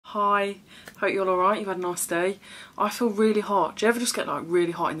Hi, hope you're alright, you've had a nice day. I feel really hot. Do you ever just get like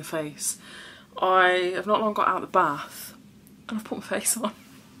really hot in the face? I have not long got out of the bath and I've put my face on.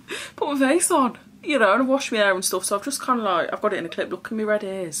 You know, and I've washed my hair and stuff, so I've just kind of like, I've got it in a clip. Look at me red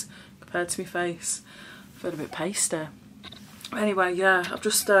ears compared to my face. I feel a bit pasty. Anyway, yeah, I've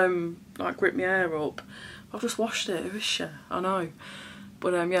just like gripped my hair up. I've just washed it. Who is she? I know.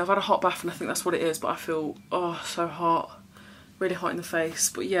 But yeah, I've had a hot bath and I think that's what it is, but I feel, oh, so hot. Really hot in the face.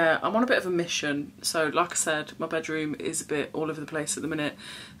 But yeah, I'm on a bit of a mission. So like I said, my bedroom is a bit all over the place at the minute.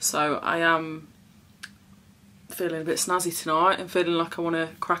 So I am feeling a bit snazzy tonight and feeling like I want to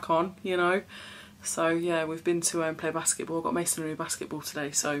crack on, you know. So yeah, we've been to play basketball. I got Mason a new basketball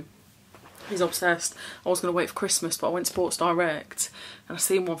today, so he's obsessed. I was going to wait for Christmas, but I went Sports Direct and I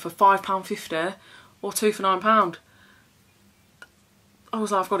seen one for £5.50 or two for £9. I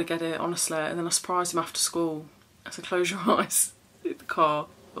was like, I've got to get it, honestly. And then I surprised him after school. I said, close your eyes. In the car.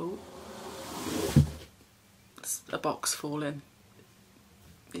 Oh. It's a box falling.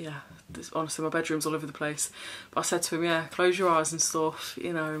 Yeah, honestly, my bedroom's all over the place. But I said to him, yeah, close your eyes and stuff,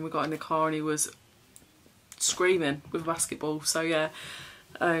 you know, and we got in the car and he was screaming with a basketball. So yeah,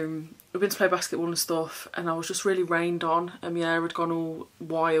 we've been to play basketball and stuff, and I was just really rained on and my hair had gone all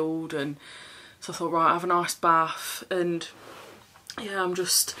wild, and so I thought, right, have a nice bath. And yeah,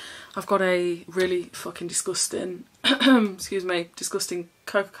 I've got a really fucking disgusting, excuse me, disgusting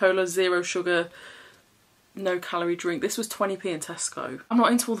Coca-Cola zero sugar, no calorie drink. This was 20p in Tesco. I'm not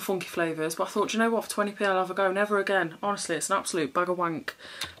into all the funky flavours, but I thought, do you know what, for 20p I'll have a go. Never again. Honestly, it's an absolute bag of wank.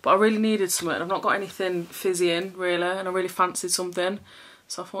 But I really needed something. I've not got anything fizzy in, really, and I really fancied something.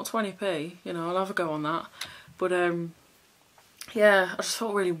 So I thought 20p, you know, I'll have a go on that. But yeah, I just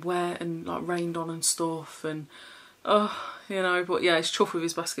felt really wet and like rained on and stuff, and you know, but yeah, he's chuffed with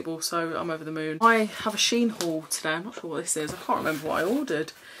his basketball, so I'm over the moon. I have a Shein haul today. I'm not sure what this is. I can't remember what I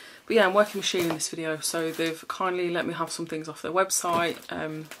ordered. But yeah, I'm working with Shein in this video, so they've kindly let me have some things off their website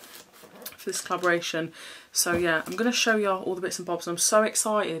for this collaboration. So yeah, I'm going to show you all the bits and bobs. I'm so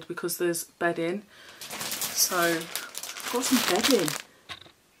excited because there's bedding. So I've got some bedding.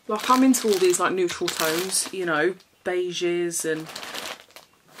 Like, I'm into all these like neutral tones, you know, beiges and...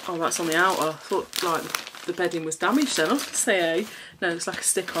 Oh, that's on the outer. I thought like the bedding was damaged then. I was going to say, no, it's like a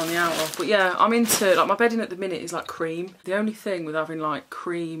sticker on the outer. But yeah, I'm into, like, my bedding at the minute is like cream. The only thing with having like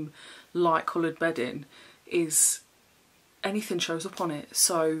cream, light coloured bedding is anything shows up on it.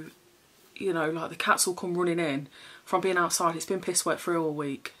 So, you know, like the cats will come running in from being outside. It's been piss wet through all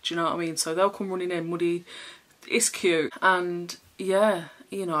week. Do you know what I mean? So they'll come running in muddy. It's cute. And yeah,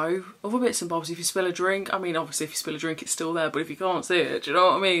 you know, other bits and bobs. If you spill a drink, I mean, obviously if you spill a drink it's still there, but if you can't see it, do you know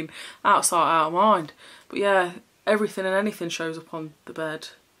what I mean? Out of sight, out of mind. But yeah, everything and anything shows up on the bed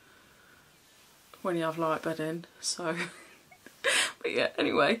when you have light bedding, so... But yeah,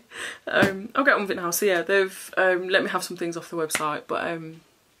 anyway, I'll get on with it now. So yeah, they've let me have some things off the website, but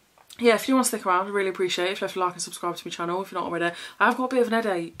yeah, if you want to stick around, I really appreciate it. If you left a like and subscribe to my channel if you're not already. I have got a bit of an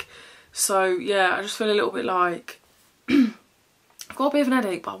headache, so yeah, I just feel a little bit like... I've got a bit of an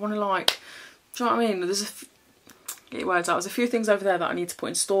headache, but I want to, like, do you know what I mean? There's get your words out. There's a few things over there that I need to put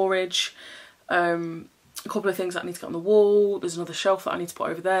in storage. A couple of things that I need to get on the wall. There's another shelf that I need to put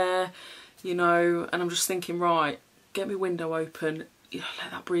over there, you know. And I'm just thinking, right, get my window open. Yeah,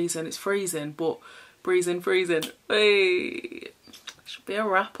 let that breeze in. It's freezing, but breezing. Hey, should be a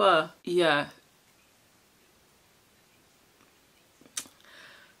rapper. Yeah.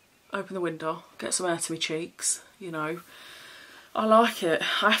 Open the window, get some air to my cheeks, you know. I like it.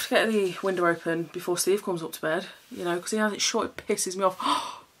 I have to get the window open before Steve comes up to bed, you know, because he has it shut, it pisses me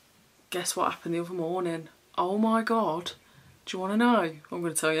off. Guess what happened the other morning? Oh my God. Do you want to know? I'm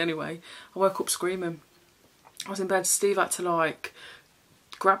going to tell you anyway. I woke up screaming. I was in bed, Steve had to like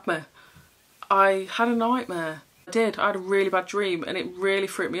grab me. I had a nightmare. I did. I had a really bad dream and it really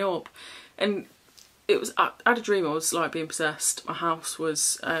freaked me up. And it was, I had a dream I was like being possessed. My house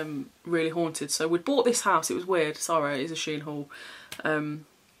was really haunted. So we'd bought this house. It was weird. Sorry, it is a Shein haul.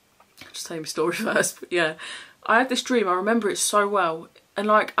 Just tell you my story first. But yeah, I had this dream. I remember it so well. And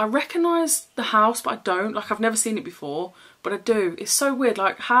like, I recognise the house, but I don't. Like, I've never seen it before, but I do. It's so weird.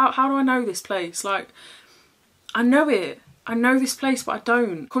 Like, how do I know this place? Like, I know it. I know this place, but I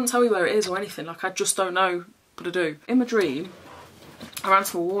don't. Couldn't tell you where it is or anything. Like, I just don't know, but I do. In my dream, I ran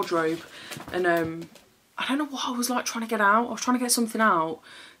to my wardrobe and I don't know what I was like trying to get out. I was trying to get something out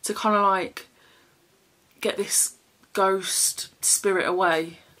to kind of like get this ghost spirit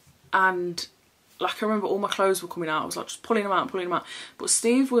away. And like, I remember all my clothes were coming out. I was like just pulling them out. But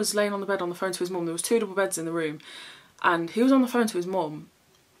Steve was laying on the bed on the phone to his mum. There was 2 double beds in the room. And he was on the phone to his mum.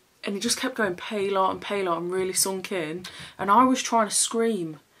 And he just kept going paler and paler and really sunk in. And I was trying to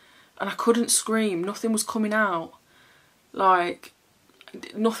scream. and I couldn't scream. Nothing was coming out. Like,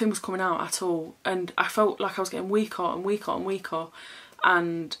 nothing was coming out at all. And I felt like I was getting weaker and weaker and weaker.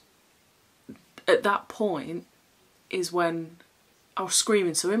 And at that point is when I was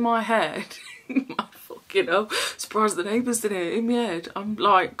screaming. So in my head, fucking hell, surprised the neighbours didn't hear. In my head, I'm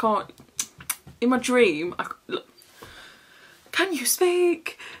like, in my dream, can you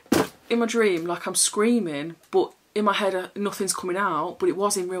speak? In my dream, like I'm screaming, but in my head nothing's coming out, but it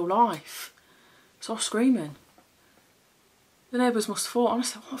was in real life. So I was screaming. The neighbours must have thought,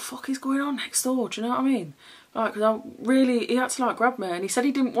 honestly, what the fuck is going on next door? Do you know what I mean? Like, cause he had to like grab me, and he said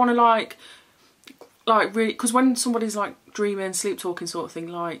he didn't want to like really, because when somebody's like dreaming, sleep talking sort of thing,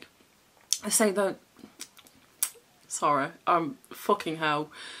 like, they say don't, sorry, fucking hell,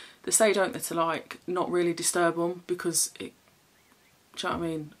 they say don't they to like not really disturb them, because it, do you know what I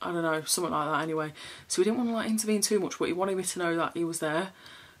mean? I don't know, something like that anyway. So he didn't want to like intervene too much, but he wanted me to know that he was there,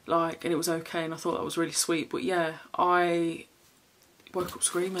 like, and it was okay, and I thought that was really sweet. But yeah, I woke up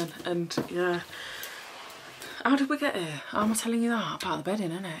screaming, and yeah. How did we get here? How am I telling you that? About the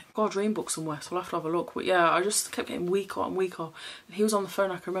bedding, innit? I've got a dream book somewhere, so I'll have to have a look. But yeah, I just kept getting weaker and weaker. And he was on the phone.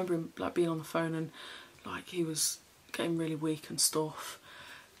 I can remember him like being on the phone, and like he was getting really weak and stuff.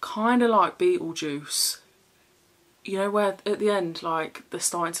 Kind of like Beetlejuice. You know, where at the end, like, they're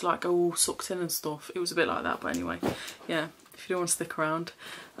starting to like go all sucked in and stuff. It was a bit like that, but anyway. Yeah, if you do want to stick around.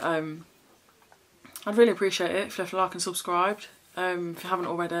 I'd really appreciate it if you left a like and subscribed. If you haven't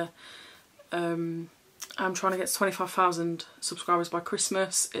already. I'm trying to get to 25,000 subscribers by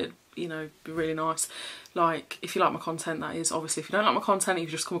Christmas. It'd, you know, be really nice. Like, if you like my content, that is. Obviously, if you don't like my content, you've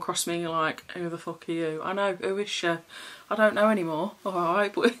just come across me and you're like, who the fuck are you? I know, who is you? I don't know anymore.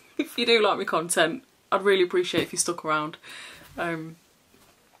 Alright, but if you do like my content, I'd really appreciate if you stuck around. I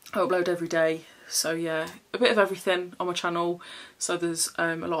upload every day. So yeah, a bit of everything on my channel. So there's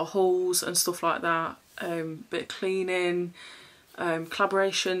a lot of hauls and stuff like that. Bit of cleaning.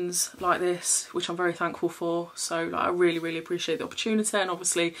 Collaborations like this, which I'm very thankful for. So like, I really appreciate the opportunity, and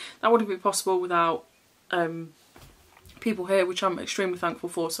obviously that wouldn't be possible without people here, which I'm extremely thankful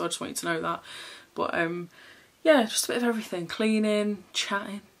for, so I just want you to know that. But yeah, just a bit of everything, cleaning,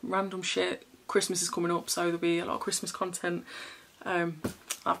 chatting, random shit. Christmas is coming up, so there'll be a lot of Christmas content I've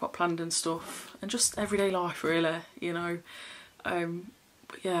got planned and stuff, and just everyday life really, you know.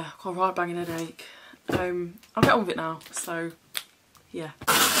 But yeah, I've got a right banging headache. I'll get on with it now, so yeah.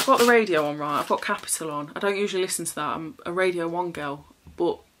 I've got the radio on, right, I've got Capital on. I don't usually listen to that, I'm a Radio 1 girl,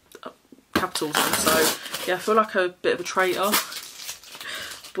 but Capital's on, so yeah, I feel like a bit of a traitor,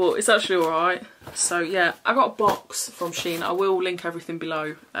 but it's actually alright. So yeah, I got a box from Shein. I will link everything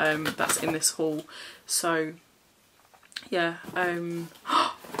below that's in this haul. So yeah,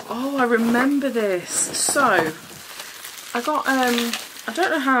 oh, I remember this. So I got I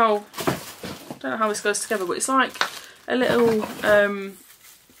don't know how this goes together, but it's like a little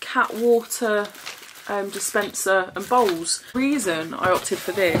cat water dispenser and bowls. The reason I opted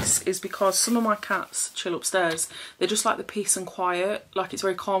for this is because some of my cats chill upstairs. They just like the peace and quiet. Like, it's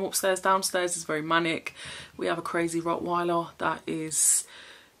very calm upstairs. Downstairs is very manic. We have a crazy Rottweiler that is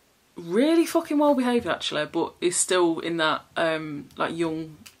really fucking well behaved actually, but is still in that like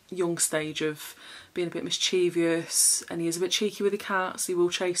young stage of being a bit mischievous, and he is a bit cheeky with the cats. He will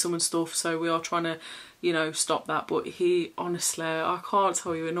chase them and stuff, so we are trying to, you know, stop that. But he, honestly, I can't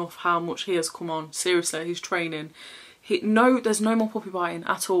tell you enough how much he has come on. Seriously, he's training. There's no more puppy biting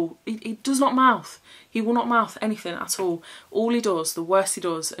at all. He does not mouth. He will not mouth anything at all. All he does, the worst he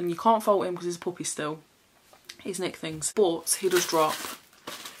does, and you can't fault him because he's a puppy still, he's nick things. But he does drop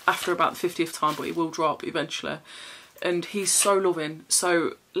after about the 50th time, but he will drop eventually. And he's so loving.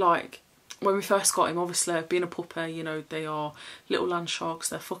 So, like, when we first got him, obviously, being a puppy, you know, they are little land sharks,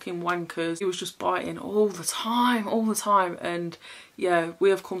 they're fucking wankers. He was just biting all the time, and yeah, we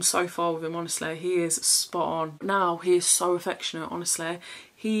have come so far with him, honestly. He is spot on. Now, he is so affectionate, honestly.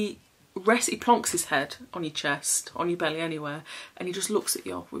 He plonks his head on your chest, on your belly, anywhere, and he just looks at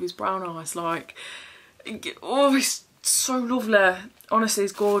you with his brown eyes, like, oh, he's so lovely. Honestly,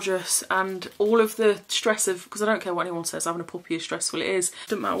 he's gorgeous, and all of the stress of, because I don't care what anyone says, having a puppy is stressful. It is.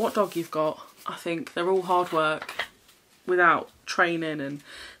 Doesn't matter what dog you've got, I think they're all hard work without training and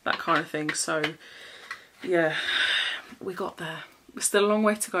that kind of thing. So yeah, we got there. There's still a long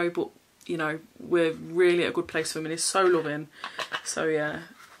way to go, but you know, we're really at a good place for him, and he's so loving. So yeah,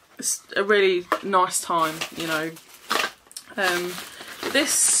 it's a really nice time, you know.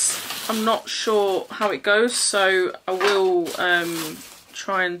 This, I'm not sure how it goes, so I will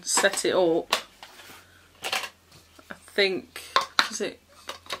try and set it up. I think,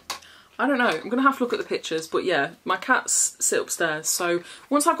 I don't know, I'm going to have to look at the pictures, but yeah, my cats sit upstairs. So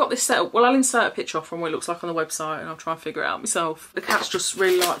once I've got this set up, well, I'll insert a picture from what it looks like on the website and I'll try and figure it out myself. The cats just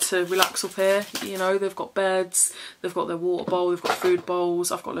really like to relax up here, you know, they've got beds, they've got their water bowl, they've got food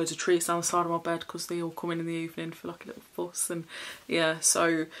bowls, I've got loads of treats down the side of my bed because they all come in the evening for like a little fuss, and yeah,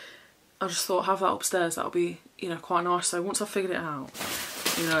 so I just thought have that upstairs, that'll be, you know, quite nice. So once I've figured it out,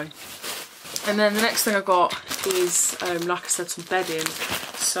 you know. And then the next thing I got is, like I said, some bedding.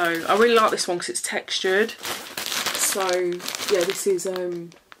 So I really like this one because it's textured. So yeah, this is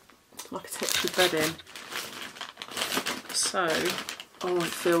like a textured bedding. So, oh, it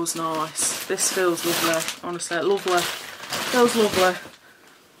feels nice. This feels lovely, honestly, lovely. Feels lovely.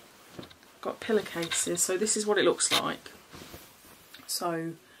 Got pillowcases, so this is what it looks like.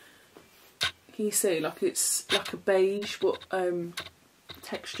 So, can you see, like it's like a beige, but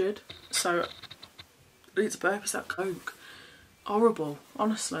textured. So, it's a burp, is that Coke? Horrible,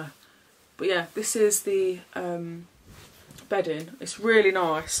 honestly. But yeah, this is the bedding. It's really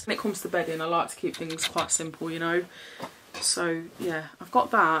nice. When it comes to bedding, I like to keep things quite simple, you know. So yeah, I've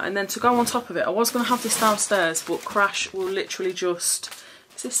got that. And then to go on top of it, I was going to have this downstairs, but Crash will literally just...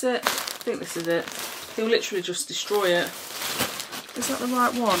 Is this it? I think this is it. He'll literally just destroy it. Is that the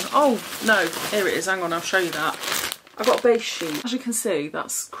right one? Oh, no. Here it is. Hang on, I'll show you that. I've got a base sheet. As you can see,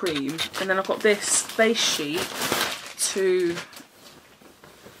 that's cream. And then I've got this base sheet to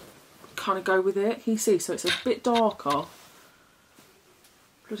kind of go with it. Can you see? So it's a bit darker.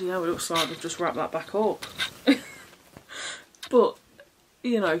 Bloody hell, it looks like they've just wrapped that back up. But,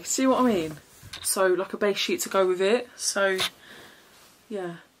 you know, see what I mean? So, like a base sheet to go with it. So,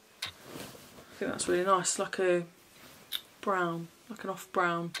 yeah. I think that's really nice. Like a brown, like an off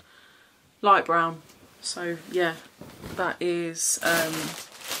brown, light brown. So, yeah, that is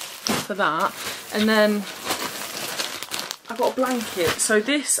for that. And then I got a blanket. So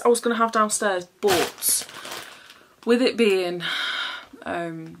this I was going to have downstairs, but with it being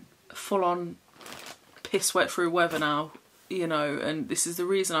full on piss wet through weather now, you know, and this is the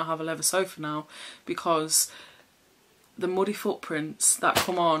reason I have a leather sofa now, because the muddy footprints that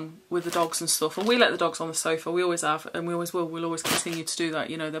come on with the dogs and stuff, and we let the dogs on the sofa, we always have, and we always will, we'll always continue to do that,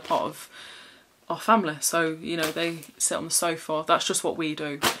 you know, they're part of our family, so, you know, they sit on the sofa, that's just what we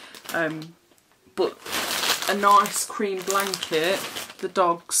do. But a nice cream blanket, the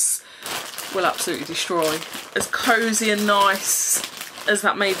dogs will absolutely destroy. As cosy and nice as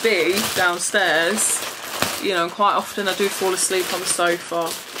that may be downstairs, you know, quite often I do fall asleep on the sofa.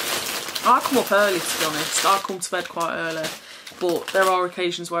 I come up early, to be honest. I come to bed quite early, but there are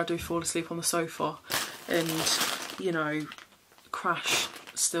occasions where I do fall asleep on the sofa, and, you know, Crash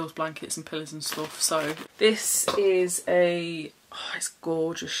steals blankets and pillows and stuff. So this is a, oh, it's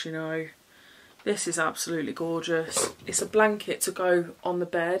gorgeous, you know. This is absolutely gorgeous. It's a blanket to go on the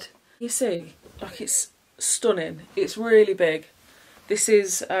bed. You see, like, it's stunning. It's really big. This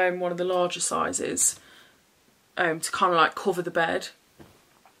is one of the larger sizes to kind of like cover the bed.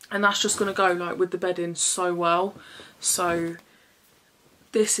 And that's just going to go like with the bedding so well. So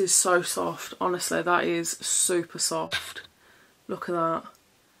this is so soft. Honestly, that is super soft. Look at that.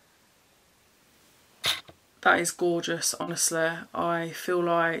 That is gorgeous, honestly. I feel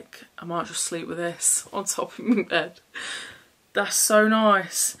like I might just sleep with this on top of my bed. That's so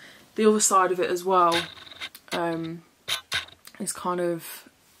nice. The other side of it as well is kind of,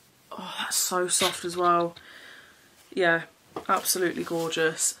 oh, that's so soft as well. Yeah, absolutely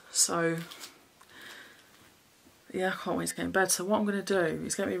gorgeous. So, yeah, I can't wait to get in bed. So what I'm going to do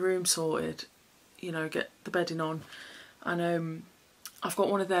is get my room sorted, you know, get the bedding on. And I've got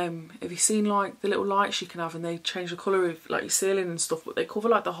one of them, have you seen like the little lights you can have, and they change the colour of like your ceiling and stuff, but they cover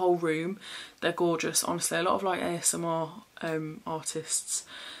like the whole room. They're gorgeous, honestly. A lot of like ASMR artists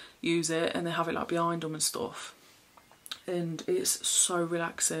use it, and they have it like behind them and stuff. And it's so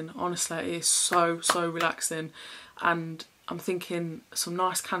relaxing, honestly. It is so relaxing. And I'm thinking some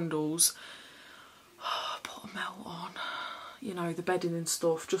nice candles, put a melt on, you know, the bedding and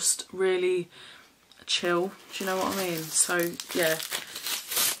stuff, just really chill, do you know what I mean? So yeah,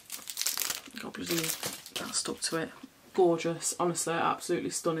 got bloody that stuck to it. Gorgeous, honestly, absolutely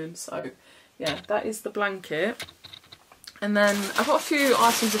stunning. So yeah, that is the blanket. And then I've got a few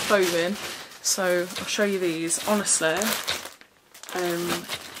items of clothing, so I'll show you these. Honestly,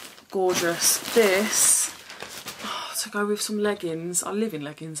 gorgeous. This, oh, to go with some leggings. I live in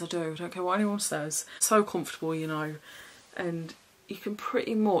leggings, I do. I don't care what anyone says. So comfortable, you know, and you can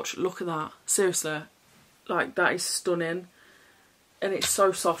pretty much, look at that, seriously, like that is stunning. And it's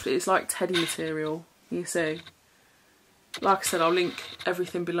so soft, it's like teddy material, you see. Like I said, I'll link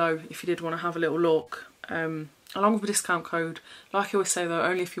everything below if you did want to have a little look. along with a discount code. Like I always say though,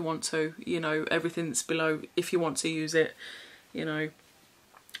 only if you want to, you know, everything's below if you want to use it, you know.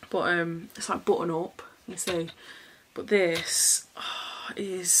 But it's like button up, you see. But this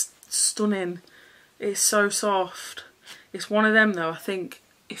is stunning. It's so soft. It's one of them though, I think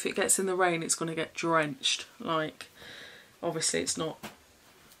if it gets in the rain it's going to get drenched. Like, obviously it's not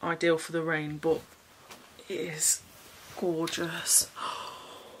ideal for the rain, but it is gorgeous.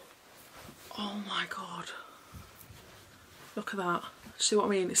 Oh my god. Look at that. See what I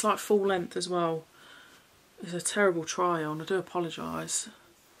mean? It's like full length as well. It's a terrible try on, I do apologise.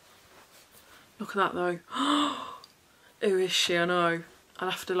 Look at that though. Who is she? I know. I'll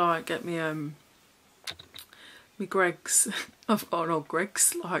have to like get me me Greg's, oh no,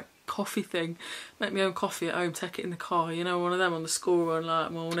 Greg's like coffee thing. Make my own coffee at home, take it in the car, you know, one of them on the school run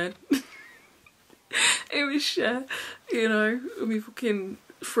like morning. It was you know, my fucking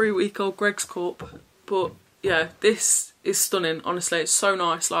 3-week-old Greg's cup. But yeah, this is stunning, honestly. It's so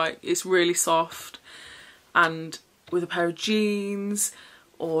nice, like it's really soft, and with a pair of jeans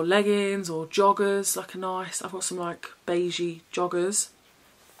or leggings or joggers, like a nice, I've got some like beigey joggers,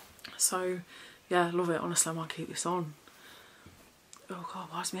 so yeah, love it. Honestly, I might keep this on. Oh god,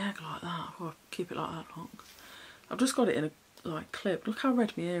 why is my hair like that? I've got to keep it like that long. I've just got it in a like clip. Look how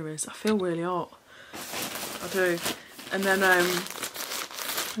red my ear is. I feel really hot. I do. And then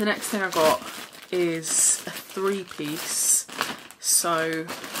the next thing I got is a 3-piece. So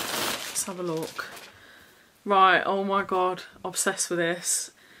let's have a look. Right, oh my god, obsessed with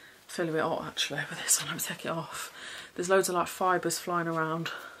this. I feel a bit hot actually with this one. Let me take it off. There's loads of like fibres flying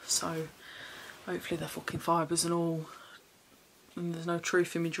around, so hopefully they're fucking fibres and all, and there's no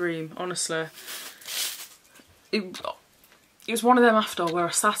truth in my dream. Honestly, it was one of them after where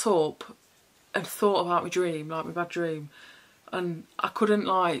I sat up and thought about my dream, like my bad dream, and I couldn't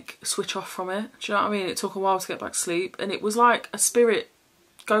like switch off from it. Do you know what I mean? It took a while to get back to sleep, and it was like a spirit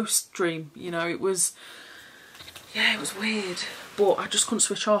ghost dream, you know. It was, yeah, it was weird, but I just couldn't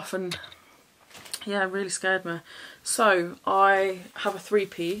switch off, and yeah, it really scared me. So I have a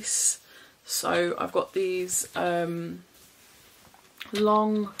 3-piece. So I've got these long,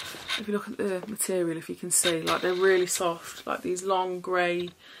 if you look at the material, if you can see, like they're really soft, like these long grey,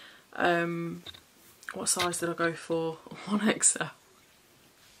 what size did I go for? 1XL.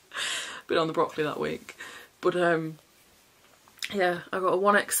 Been on the broccoli that week. But yeah, I got a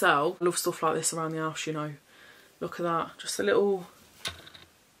 1XL. I love stuff like this around the house, you know. Look at that, just a little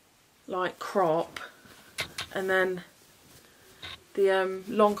like crop, and then the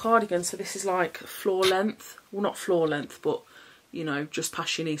long cardigan. So this is like floor length, well not floor length, but you know, just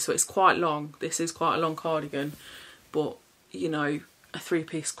past your knee, so it's quite long. This is quite a long cardigan, but you know, a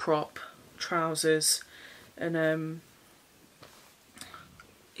 3-piece crop, trousers, and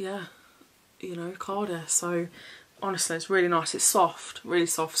yeah, you know, cardi. So honestly, it's really nice. It's soft, really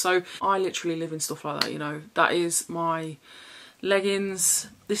soft. So I literally live in stuff like that, you know. That is my leggings.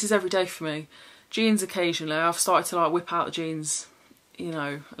 This is every day for me. Jeans occasionally. I've started to like whip out the jeans, you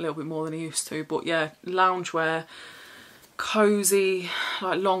know, a little bit more than I used to. But yeah, loungewear, cosy,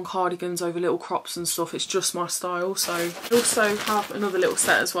 like long cardigans over little crops and stuff. It's just my style. So I also have another little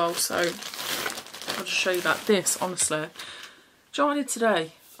set as well. So I'll just show you that. This, honestly, do you know what I did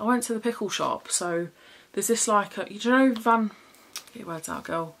today? I went to the pickle shop. So there's this like, you know Van, get your words out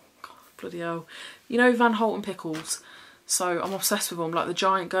girl, God, bloody hell. You know Van Houten pickles? So I'm obsessed with them, like the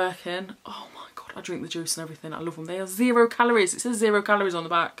giant gherkin. Oh my god, I drink the juice and everything. I love them. They are 0 calories. It says 0 calories on the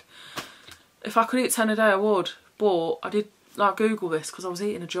back. If I could eat 10 a day, I would. But I did like Google this because I was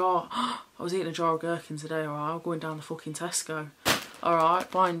eating a jar. I was eating a jar of gherkins a day, alright? I was going down the fucking Tesco.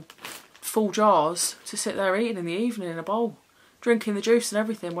 Alright, buying full jars to sit there eating in the evening in a bowl. Drinking the juice and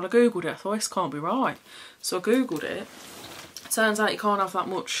everything. When I Googled it, I thought this can't be right. So I Googled it. Turns out you can't have that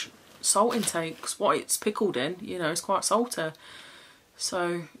much salt intake, because what it's pickled in, you know, it's quite salty.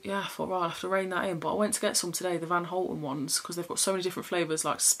 So yeah, I thought, right, I'll have to rein that in. But I went to get some today, the Van Houten ones, because they've got so many different flavours,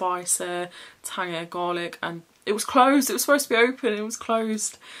 like spicy, tangy, garlic, and it was closed. It was supposed to be open, it was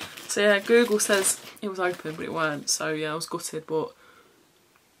closed. So yeah, Google says it was open, but it weren't. So yeah, I was gutted, but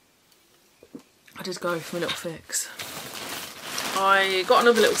I did go for my little fix. I got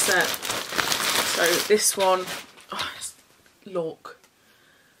another little set. So this one, oh,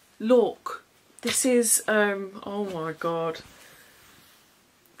 look, this is, oh my god.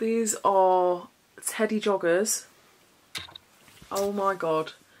 These are Teddy joggers. Oh my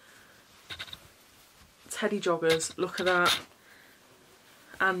god. Teddy joggers, look at that.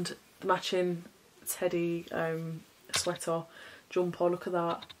 And matching Teddy sweater, jumper, look at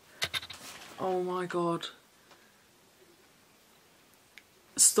that. Oh my god.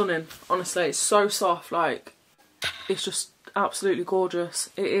 Stunning, honestly. It's so soft, like It's just absolutely gorgeous.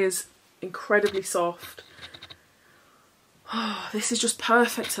 It is incredibly soft. Oh, this is just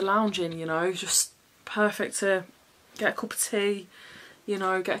perfect to lounge in, you know, just perfect to get a cup of tea, you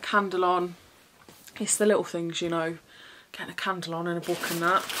know, get a candle on. It's the little things, you know, getting a candle on and a book and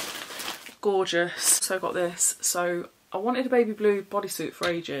that. Gorgeous. So I got this. So I wanted a baby blue bodysuit for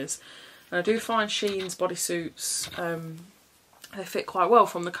ages, and I do find Shein's bodysuits, they fit quite well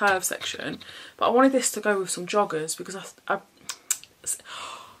from the curve section, but I wanted this to go with some joggers because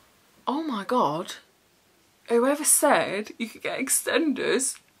oh my god, whoever said you could get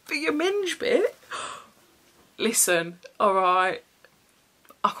extenders for your minge bit? Listen, alright,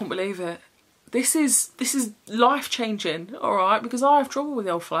 I couldn't believe it. This is life-changing, alright, because I have trouble with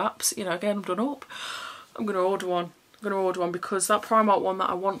the old flaps. You know, again, I'm done up. I'm going to order one. I'm going to order one because that Primark one that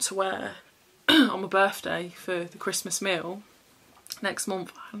I want to wear on my birthday for the Christmas meal next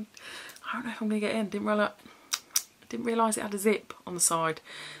month, I don't know if I'm going to get in. Didn't realise it had a zip on the side.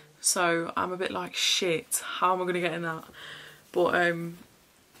 So I'm a bit like, shit, how am I going to get in that? But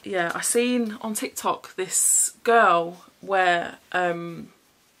yeah, I seen on TikTok this girl wear like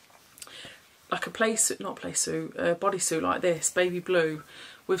a bodysuit like this, baby blue,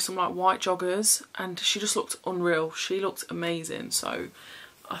 with some like white joggers, and she just looked unreal. She looked amazing. So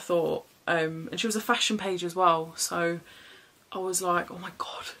I thought, and she was a fashion page as well, so I was like, oh my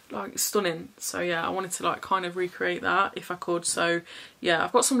god, like stunning. So yeah, I wanted to like kind of recreate that if I could. So yeah,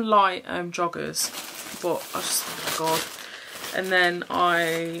 I've got some light joggers, but I just, oh my god. And then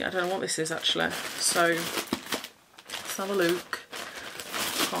I don't know what this is actually. So let's have a look.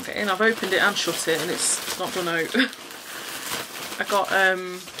 Can't get in. I've opened it and shut it and it's not done out. I got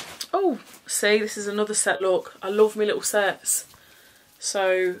oh, see, this is another set. Look, I love my little sets.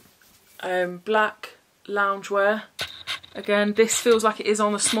 So black loungewear. Again, this feels like it is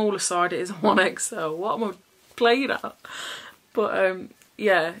on the smaller side. It is a 1XL. What am I playing at? But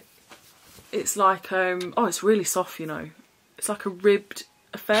yeah, it's like oh, it's really soft, you know. It's like a ribbed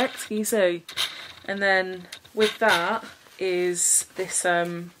effect, can you see? And then with that is this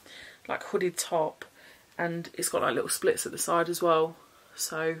like hooded top, and it's got like little splits at the side as well.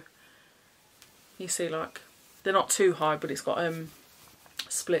 So you see, like, they're not too high, but it's got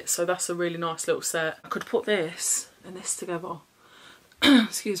splits. So that's a really nice little set. I could put this and this together.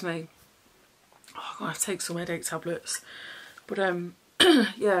 Excuse me. Oh, I'm gonna have to take some headache tablets. But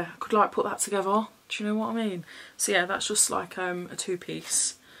yeah, I could like put that together. Do you know what I mean? So yeah, that's just like a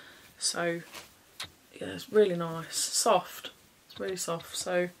two-piece. So yeah, it's really nice, soft. It's really soft.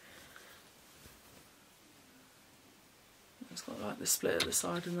 So it's got like the split at the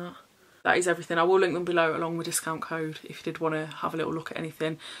side and that. That is everything. I will link them below along with discount code if you did want to have a little look at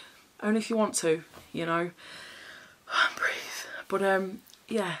anything. Only if you want to, you know. Breathe. But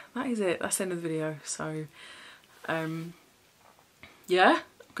yeah, that is it. That's the end of the video. So yeah,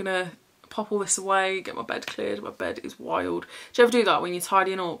 I'm gonna pop all this away, get my bed cleared. My bed is wild. Do you ever do that when you're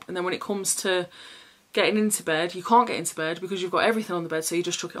tidying up and then when it comes to getting into bed, you can't get into bed because you've got everything on the bed, so you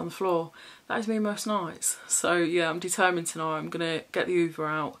just chuck it on the floor? That is me most nights. So yeah, I'm determined tonight. I'm gonna get the Hoover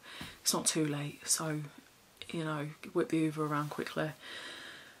out. It's not too late, so you know, whip the Hoover around quickly.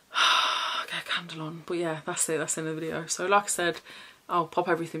 Get a candle on. But yeah, that's it. That's the end of the video. So like I said, I'll pop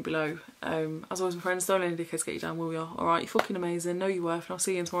everything below. As always, my friends, don't let any dickheads get you down, will ya? Alright, you're fucking amazing. Know your worth, and I'll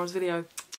see you in tomorrow's video.